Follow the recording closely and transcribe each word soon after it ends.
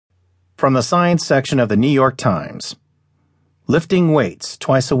From the science section of the New York Times. Lifting weights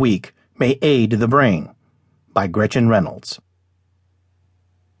twice a week may aid the brain, by Gretchen Reynolds.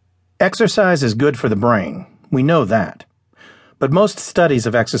 Exercise is good for the brain, we know that. But most studies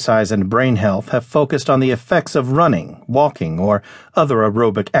of exercise and brain health have focused on the effects of running, walking, or other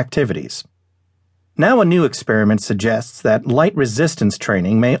aerobic activities. Now a new experiment suggests that light resistance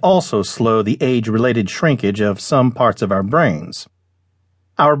training may also slow the age-related shrinkage of some parts of our brains.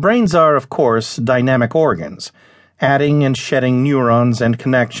 Our brains are, of course, dynamic organs, adding and shedding neurons and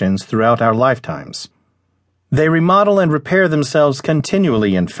connections throughout our lifetimes. They remodel and repair themselves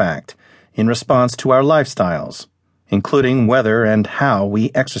continually, in fact, in response to our lifestyles, including whether and how we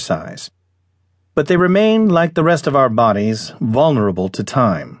exercise. But they remain, like the rest of our bodies, vulnerable to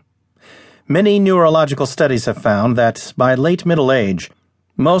time. Many neurological studies have found that by late middle age,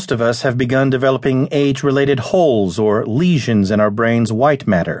 most of us have begun developing age-related holes or lesions in our brain's white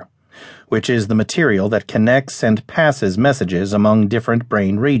matter, which is the material that connects and passes messages among different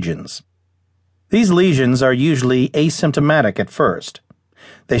brain regions. These lesions are usually asymptomatic at first.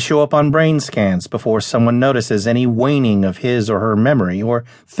 They show up on brain scans before someone notices any waning of his or her memory or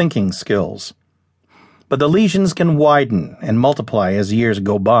thinking skills. But the lesions can widen and multiply as years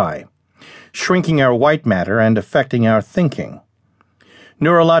go by, shrinking our white matter and affecting our thinking.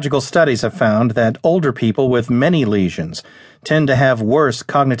 Neurological studies have found that older people with many lesions tend to have worse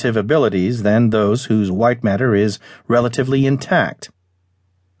cognitive abilities than those whose white matter is relatively intact.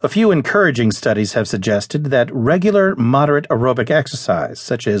 A few encouraging studies have suggested that regular, moderate aerobic exercise,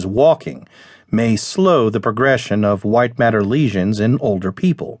 such as walking, may slow the progression of white matter lesions in older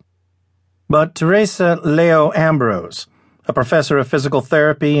people. But Teresa Leo Ambrose, a professor of physical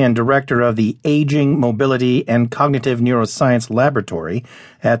therapy and director of the Aging, Mobility, and Cognitive Neuroscience Laboratory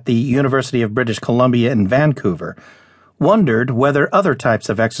at the University of British Columbia in Vancouver, wondered whether other types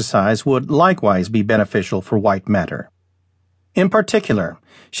of exercise would likewise be beneficial for white matter. In particular,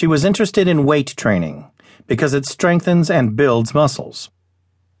 she was interested in weight training because it strengthens and builds muscles.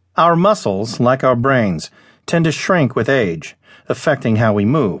 Our muscles, like our brains, tend to shrink with age, affecting how we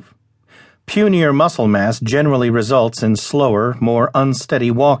move. Punier muscle mass generally results in slower, more unsteady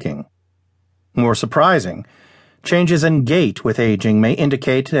walking. More surprising, changes in gait with aging may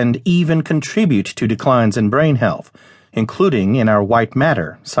indicate and even contribute to declines in brain health, including in our white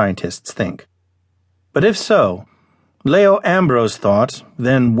matter, scientists think. But if so, Leo Ambrose thought,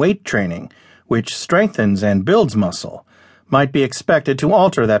 then weight training, which strengthens and builds muscle, might be expected to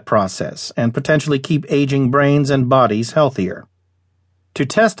alter that process and potentially keep aging brains and bodies healthier. To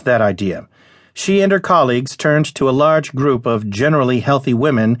test that idea, she and her colleagues turned to a large group of generally healthy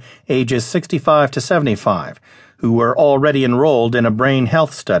women ages 65 to 75 who were already enrolled in a brain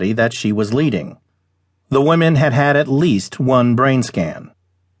health study that she was leading. The women had had at least one brain scan.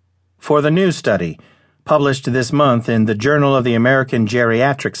 For the new study, published this month in the Journal of the American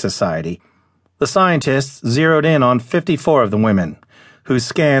Geriatric Society, the scientists zeroed in on 54 of the women, whose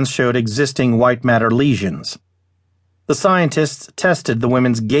scans showed existing white matter lesions. The scientists tested the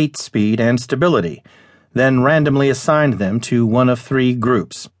women's gait speed and stability, then randomly assigned them to one of three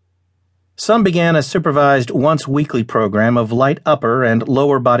groups. Some began a supervised once-weekly program of light upper and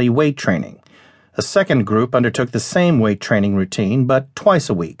lower body weight training. A second group undertook the same weight training routine, but twice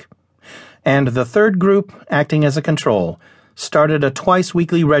a week. And the third group, acting as a control, started a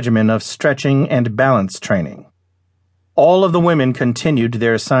twice-weekly regimen of stretching and balance training. All of the women continued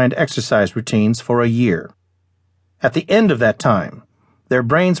their assigned exercise routines for a year. At the end of that time, their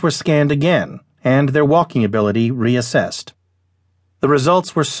brains were scanned again and their walking ability reassessed. The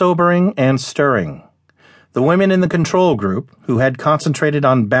results were sobering and stirring. The women in the control group, who had concentrated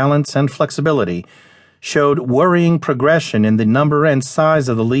on balance and flexibility, showed worrying progression in the number and size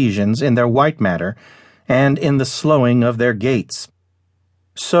of the lesions in their white matter and in the slowing of their gaits.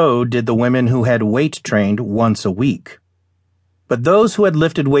 So did the women who had weight trained once a week. But those who had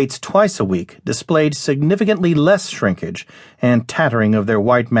lifted weights twice a week displayed significantly less shrinkage and tattering of their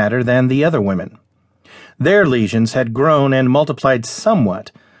white matter than the other women. Their lesions had grown and multiplied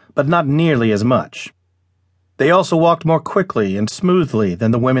somewhat, but not nearly as much. They also walked more quickly and smoothly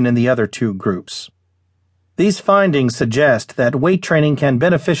than the women in the other two groups. These findings suggest that weight training can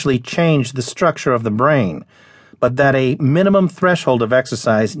beneficially change the structure of the brain, but that a minimum threshold of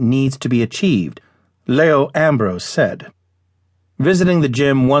exercise needs to be achieved, Leo Ambrose said. Visiting the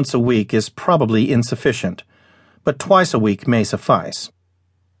gym once a week is probably insufficient, but twice a week may suffice.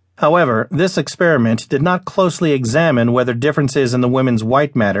 However, this experiment did not closely examine whether differences in the women's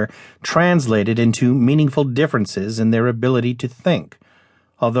white matter translated into meaningful differences in their ability to think,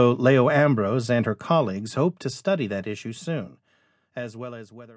 although Leo Ambrose and her colleagues hope to study that issue soon, as well as whether